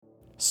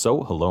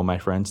So hello my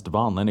friends,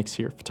 Devon Lennox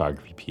here,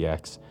 Photography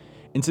PX.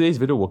 In today's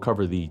video we'll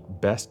cover the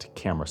best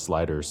camera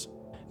sliders.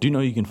 Do know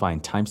you can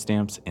find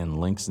timestamps and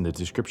links in the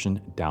description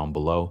down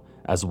below,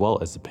 as well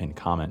as the pinned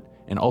comment.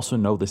 And also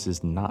know this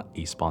is not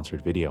a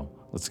sponsored video.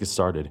 Let's get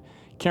started.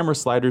 Camera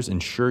sliders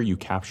ensure you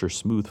capture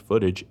smooth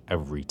footage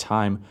every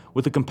time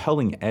with a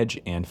compelling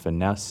edge and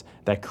finesse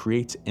that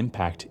creates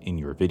impact in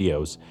your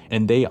videos,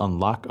 and they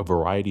unlock a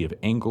variety of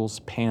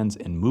angles, pans,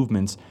 and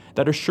movements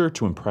that are sure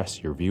to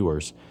impress your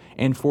viewers.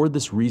 And for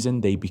this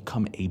reason, they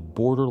become a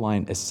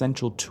borderline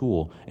essential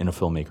tool in a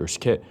filmmaker's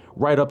kit,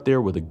 right up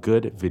there with a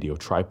good video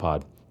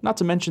tripod. Not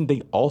to mention,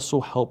 they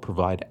also help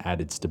provide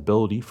added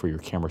stability for your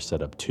camera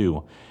setup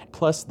too.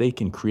 Plus, they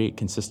can create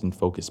consistent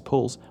focus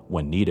pulls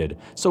when needed.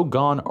 So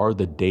gone are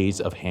the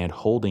days of hand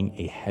holding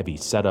a heavy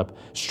setup,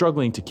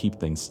 struggling to keep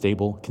things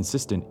stable,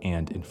 consistent,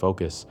 and in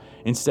focus.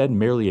 Instead,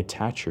 merely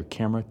attach your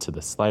camera to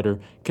the slider,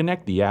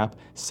 connect the app,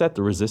 set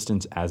the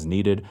resistance as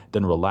needed,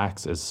 then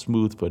relax as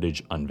smooth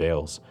footage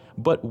unveils.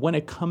 But when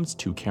it comes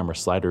to camera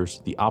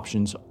sliders, the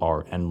options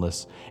are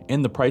endless,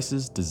 and the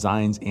prices,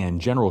 designs,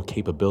 and general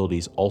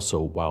capabilities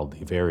also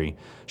wildly vary.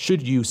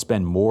 Should you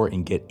spend more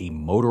and get a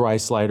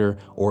motorized slider,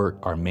 or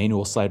are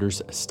manual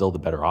sliders still the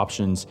better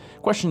options?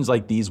 Questions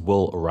like these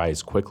will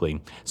arise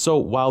quickly. So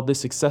while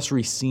this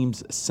accessory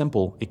seems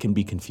simple, it can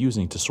be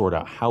confusing to sort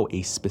out how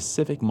a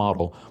specific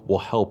model will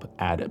help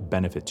add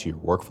benefit to your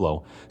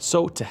workflow.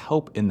 So to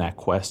help in that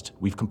quest,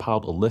 we've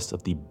compiled a list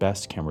of the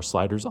best camera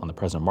sliders on the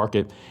present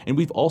market, and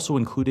we've also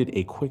included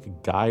a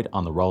quick guide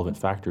on the relevant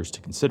factors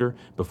to consider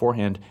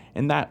beforehand,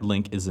 and that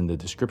link is in the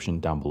description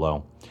down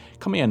below.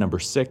 Coming at number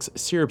 6,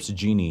 Syrup's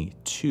Genie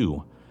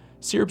 2.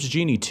 Syrup's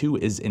Genie 2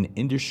 is an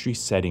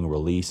industry-setting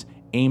release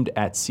aimed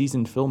at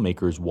seasoned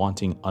filmmakers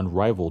wanting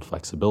unrivaled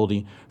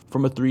flexibility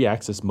from a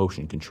 3-axis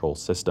motion control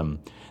system.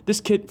 This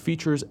kit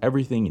features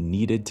everything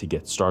needed to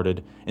get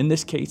started. In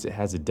this case, it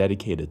has a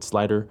dedicated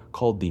slider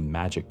called the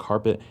Magic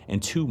Carpet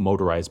and 2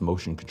 motorized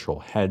motion control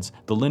heads,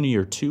 the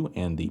Linear 2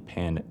 and the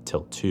Pan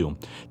Tilt 2.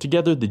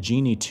 Together, the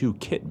Genie 2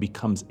 kit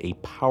becomes a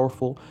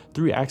powerful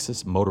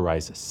 3-axis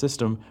motorized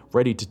system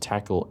ready to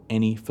tackle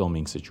any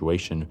filming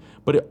situation,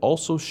 but it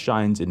also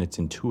shines in its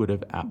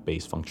intuitive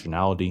app-based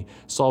functionality,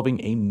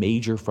 solving a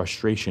major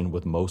frustration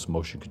with most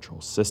motion control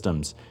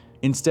systems.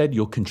 Instead,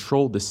 you'll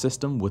control the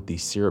system with the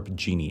Syrup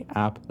Genie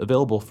app,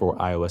 available for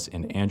iOS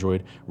and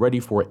Android,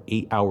 ready for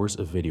 8 hours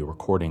of video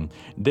recording.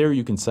 There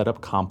you can set up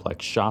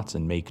complex shots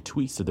and make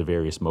tweaks to the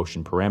various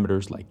motion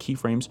parameters like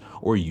keyframes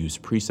or use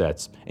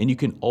presets. And you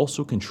can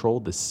also control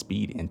the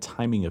speed and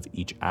timing of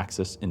each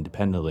axis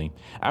independently,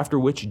 after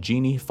which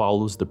Genie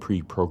follows the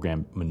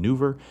pre-programmed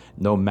maneuver,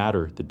 no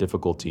matter the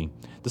difficulty.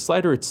 The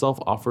slider itself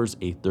offers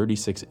a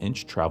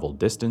 36-inch travel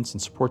distance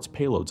and supports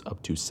payloads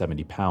up to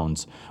 70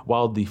 pounds,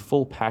 while the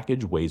full package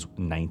weighs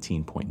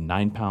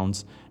 19.9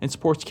 pounds and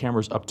supports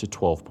cameras up to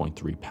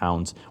 12.3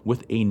 pounds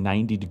with a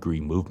 90-degree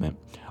movement.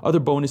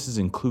 Other bonuses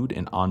include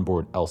an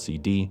onboard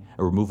LCD,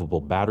 a removable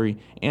battery,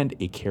 and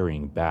a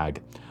carrying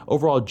bag.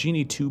 Overall,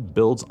 Genie 2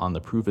 builds on the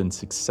proven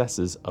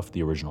successes of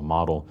the original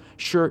model.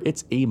 Sure,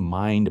 it's a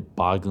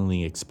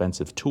mind-bogglingly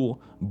expensive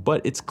tool, but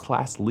it's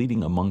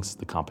class-leading amongst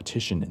the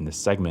competition in this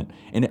segment,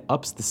 and it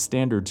ups the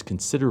standards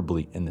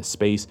considerably in this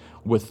space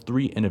with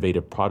 3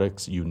 innovative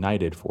products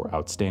united for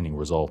outstanding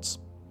results.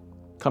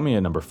 Coming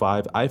at number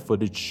 5,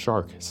 iFootage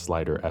Shark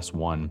Slider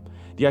S1.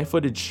 The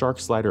iFootage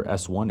Shark Slider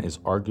S1 is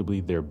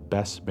arguably their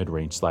best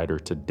mid-range slider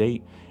to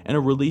date, and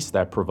a release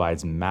that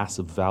provides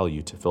massive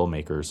value to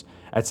filmmakers.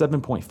 At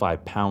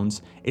 7.5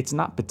 pounds, it's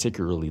not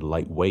particularly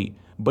lightweight,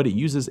 but it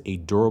uses a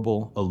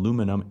durable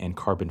aluminum and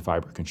carbon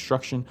fiber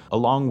construction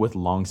along with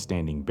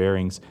long-standing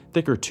bearings,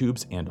 thicker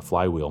tubes, and a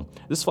flywheel.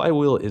 This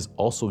flywheel is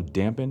also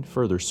dampened,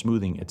 further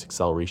smoothing its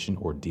acceleration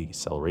or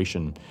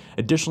deceleration.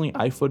 Additionally,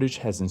 iFootage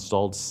has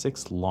installed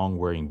 6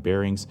 long-wearing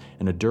bearings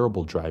and a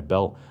durable dry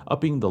belt,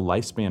 upping the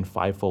lifespan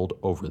 5-fold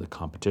over the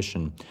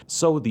competition.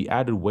 So the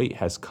added weight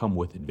has come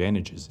with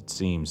advantages, it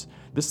seems.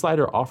 This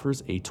slider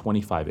offers a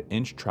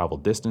 25-inch travel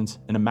distance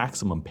and a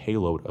maximum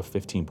payload of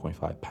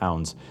 15.5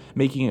 pounds,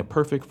 making it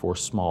perfect for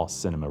small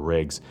cinema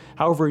rigs.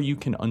 However, you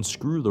can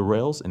unscrew the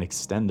rails and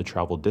extend the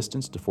travel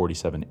distance to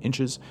 47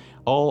 inches,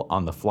 all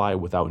on the fly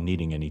without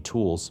needing any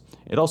tools.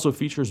 It also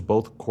features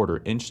both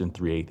 1/4 inch and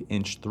 3/8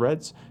 inch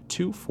threads,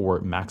 2 for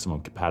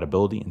maximum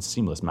compatibility and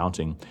seamless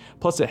mounting.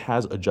 Plus, it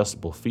has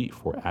adjustable feet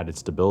for added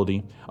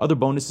stability. Other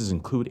bonuses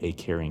include a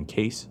carrying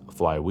case, a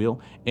flywheel,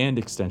 and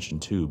extension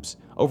tubes.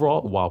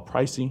 Overall, while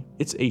pricey,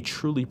 it's a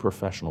truly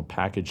professional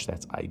package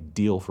that's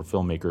ideal for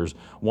filmmakers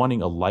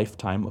wanting a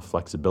lifetime of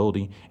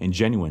flexibility and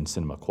genuine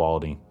cinema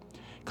quality.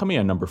 Coming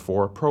at number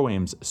 4,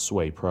 Pro-Aim's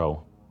Sway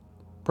Pro.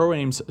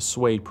 Pro-Aim's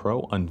Sway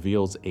Pro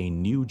unveils a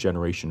new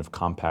generation of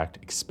compact,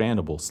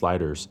 expandable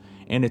sliders,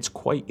 and it's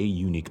quite a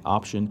unique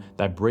option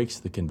that breaks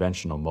the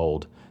conventional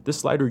mold. This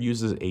slider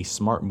uses a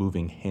smart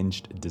moving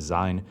hinged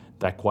design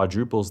that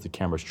quadruples the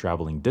camera's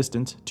traveling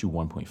distance to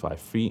 1.5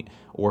 feet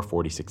or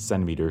 46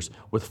 centimeters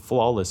with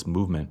flawless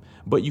movement,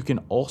 but you can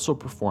also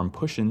perform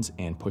push-ins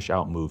and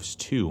push-out moves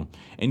too,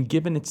 and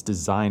given its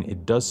design,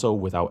 it does so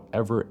without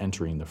ever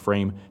entering the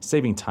frame,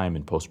 saving time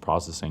in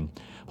post-processing.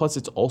 Plus,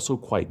 it's also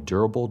quite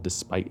durable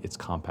despite its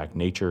compact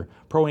nature.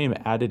 Pro-Aim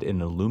added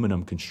an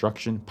aluminum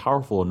construction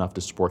powerful enough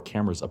to support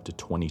cameras up to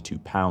 22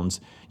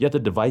 pounds, yet the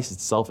device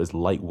itself is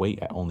lightweight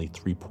at only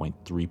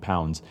 3.3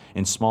 pounds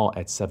and small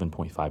at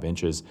 7.5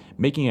 inches,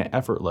 making it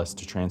effortless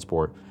to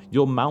transport.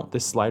 You'll mount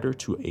this slider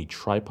to a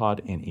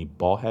tripod and a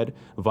ball head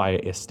via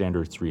a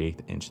standard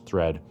 3/8 inch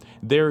thread.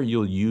 There,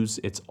 you'll use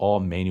its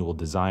all-manual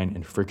design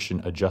and friction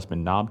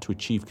adjustment knob to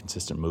achieve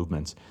consistent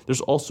movements.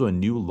 There's also a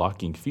new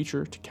locking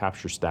feature to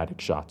capture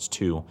static shots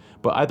too,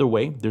 but either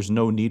way, there's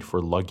no need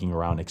for lugging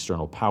around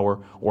external power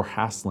or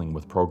hassling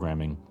with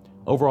programming.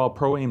 Overall,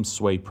 Pro-Aim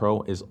Sway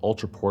Pro is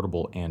ultra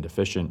portable and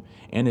efficient,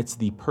 and it's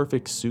the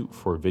perfect suit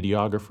for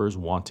videographers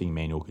wanting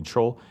manual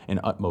control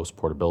and utmost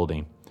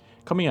portability.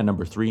 Coming at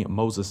number 3,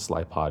 Moses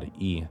SlidePod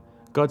E.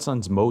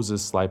 Godson's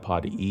Moses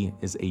SlidePod E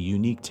is a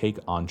unique take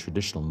on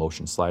traditional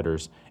motion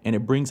sliders, and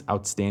it brings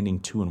outstanding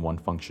 2-in-1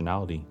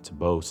 functionality to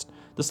boast.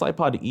 The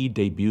SlidePod E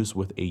debuts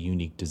with a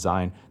unique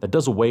design that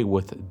does away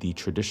with the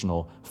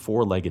traditional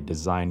 4-legged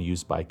design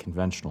used by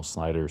conventional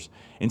sliders.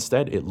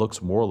 Instead, it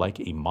looks more like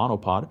a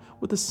monopod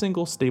with a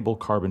single stable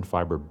carbon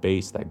fiber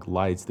base that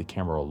glides the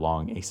camera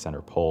along a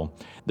center pole.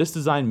 This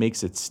design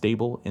makes it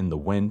stable in the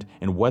wind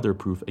and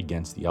weatherproof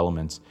against the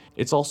elements.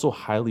 It's also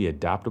highly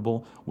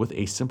adaptable with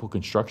a simple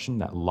construction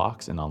that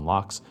locks and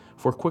unlocks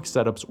for quick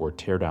setups or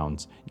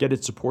teardowns, yet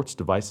it supports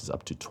devices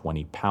up to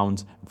 20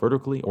 pounds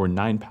vertically or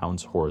 9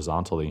 pounds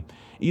horizontally,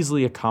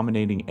 easily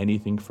accommodating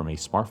anything from a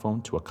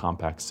smartphone to a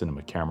compact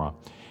cinema camera.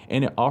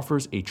 And it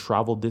offers a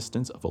travel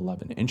distance of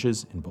 11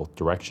 inches in both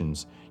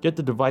directions, yet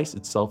the device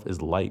itself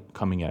is light,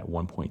 coming at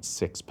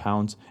 1.6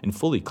 pounds and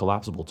fully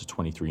collapsible to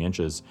 23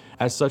 inches.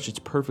 As such, it's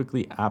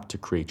perfectly apt to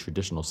create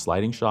traditional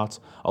sliding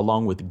shots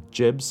along with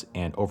jibs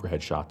and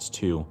overhead shots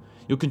too.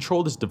 You'll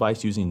control this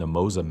device using the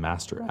Moza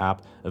Master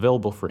app,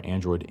 available for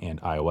Android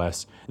and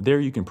iOS. There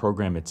you can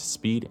program its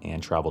speed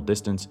and travel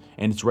distance,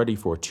 and it's ready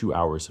for 2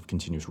 hours of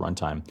continuous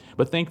runtime.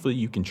 But thankfully,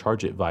 you can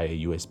charge it via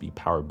a USB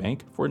power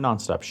bank for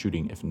non-stop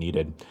shooting if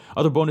needed.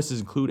 Other bonuses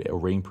include a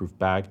rainproof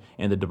bag,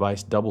 and the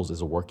device doubles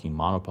as a working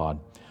monopod.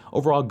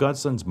 Overall,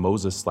 Godson's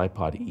Moses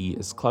SlidePod E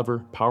is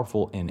clever,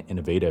 powerful, and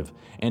innovative,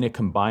 and it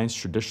combines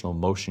traditional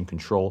motion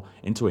control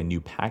into a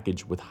new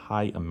package with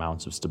high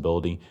amounts of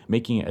stability,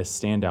 making it a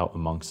standout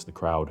amongst the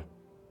crowd.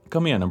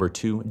 Coming at number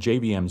 2,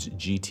 JVM's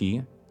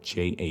GT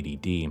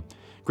J80D.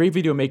 Great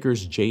Video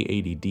Maker's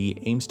J80D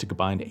aims to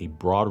combine a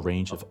broad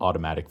range of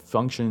automatic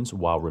functions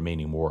while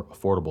remaining more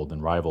affordable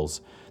than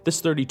rivals.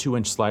 This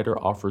 32-inch slider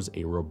offers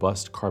a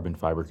robust carbon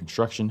fiber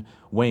construction,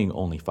 weighing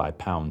only 5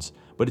 pounds,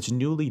 but its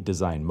newly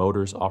designed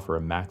motors offer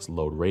a max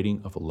load rating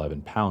of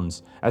 11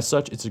 pounds. As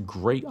such, it's a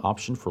great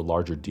option for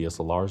larger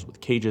DSLRs with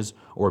cages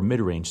or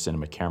mid-range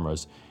cinema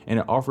cameras, and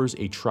it offers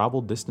a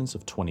travel distance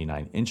of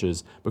 29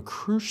 inches, but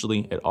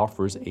crucially, it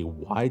offers a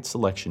wide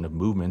selection of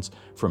movements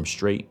from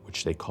straight,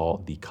 which they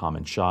call the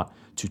common shot,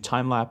 to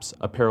time-lapse,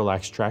 a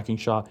parallax tracking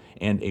shot,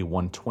 and a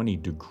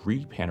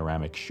 120-degree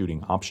panoramic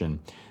shooting option.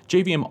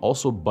 JVM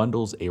also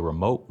bundles a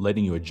remote,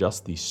 letting you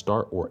adjust the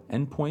start or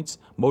end points,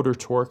 motor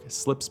torque,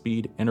 slip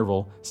speed,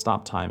 interval,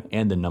 stop time,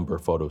 and the number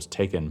of photos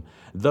taken.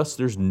 Thus,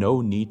 there's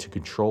no need to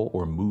control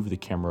or move the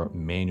camera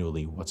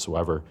manually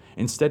whatsoever.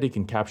 Instead, it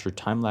can capture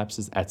time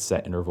lapses at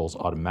set intervals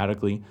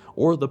automatically,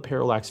 or the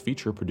parallax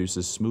feature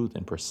produces smooth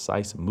and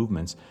precise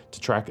movements to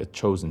track a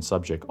chosen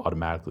subject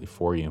automatically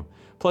for you.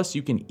 Plus,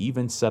 you can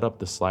even set up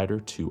the slider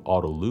to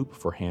auto loop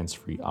for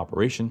hands-free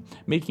operation,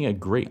 making a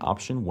great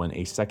option when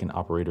a second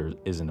operator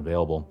isn't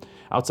available.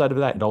 Outside of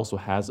that, it also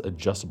has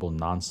adjustable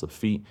non-slip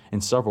feet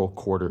and several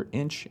 1/4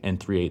 inch and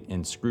 3/8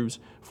 inch screws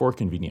for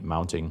convenient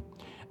mounting.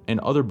 And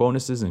other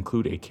bonuses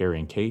include a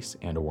carrying case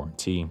and a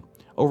warranty.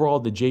 Overall,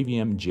 the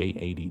JVM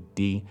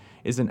J80D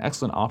is an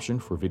excellent option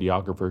for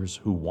videographers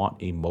who want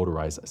a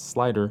motorized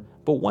slider,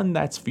 but one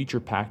that's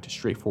feature-packed,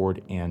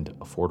 straightforward, and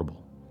affordable.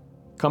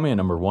 Coming at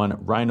number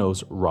 1,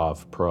 Rino's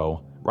RAV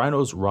Pro.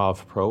 Rino's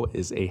RAV Pro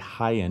is a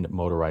high-end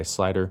motorized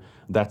slider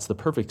that's the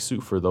perfect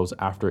suit for those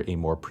after a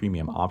more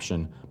premium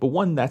option, but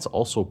one that's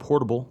also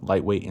portable,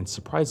 lightweight, and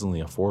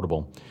surprisingly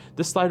affordable.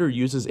 This slider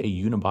uses a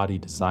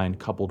unibody design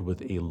coupled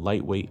with a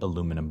lightweight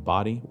aluminum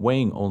body,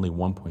 weighing only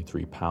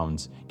 1.3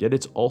 pounds, yet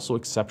it's also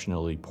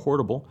exceptionally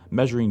portable,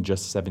 measuring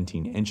just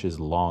 17 inches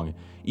long.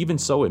 Even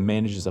so, it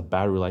manages a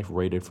battery life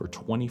rated for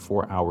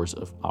 24 hours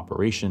of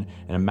operation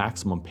and a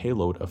maximum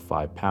payload of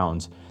 5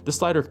 pounds. The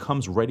slider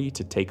comes ready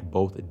to take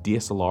both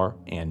DSLR DSLR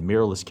and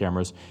mirrorless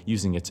cameras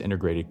using its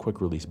integrated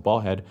quick-release ball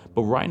head,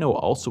 but Rhino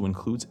also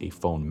includes a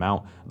phone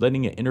mount,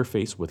 letting it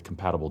interface with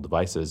compatible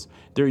devices.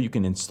 There you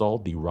can install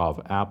the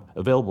RAV app,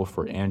 available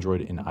for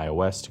Android and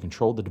iOS, to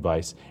control the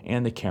device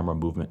and the camera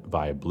movement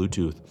via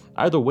Bluetooth.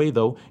 Either way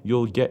though,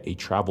 you'll get a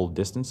travel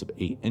distance of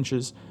 8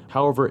 inches.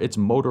 However, its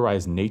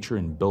motorized nature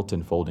and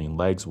built-in folding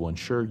legs will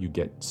ensure you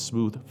get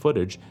smooth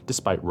footage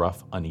despite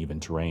rough, uneven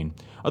terrain.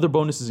 Other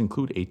bonuses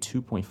include a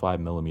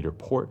 2.5mm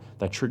port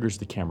that triggers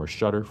the camera's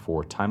shutter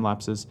for time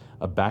lapses,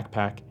 a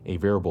backpack, a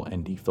variable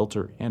ND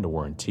filter, and a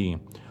warranty.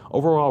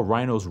 Overall,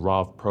 Rhino's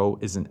RAV Pro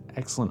is an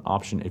excellent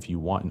option if you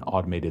want an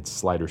automated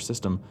slider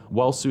system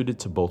well suited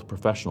to both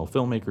professional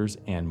filmmakers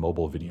and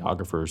mobile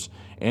videographers,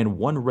 and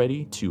one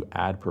ready to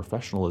add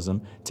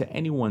professionalism to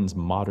anyone's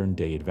modern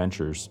day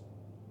adventures.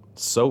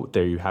 So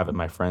there you have it,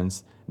 my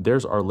friends.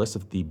 There's our list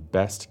of the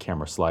best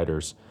camera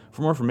sliders.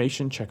 For more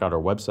information, check out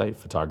our website,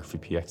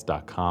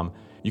 photographypx.com.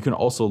 You can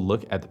also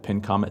look at the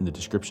pinned comment in the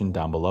description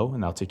down below,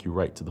 and that'll take you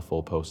right to the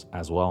full post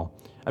as well.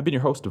 I've been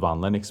your host,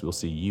 Devon Lennox. We'll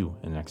see you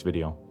in the next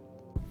video.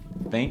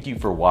 Thank you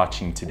for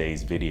watching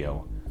today's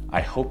video.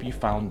 I hope you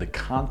found the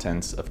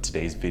contents of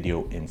today's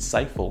video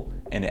insightful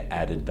and it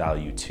added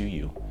value to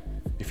you.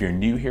 If you're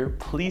new here,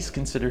 please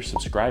consider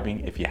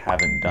subscribing if you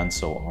haven't done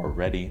so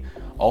already.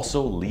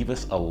 Also, leave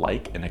us a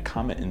like and a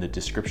comment in the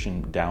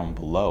description down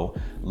below.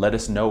 Let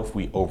us know if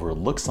we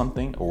overlooked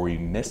something or we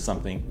missed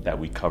something that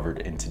we covered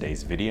in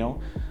today's video.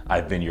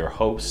 I've been your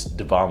host,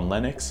 Devon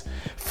Lennox.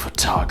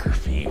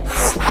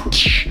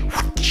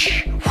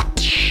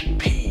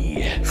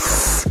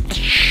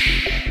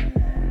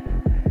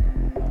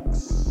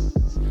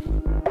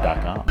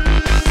 Photography.com.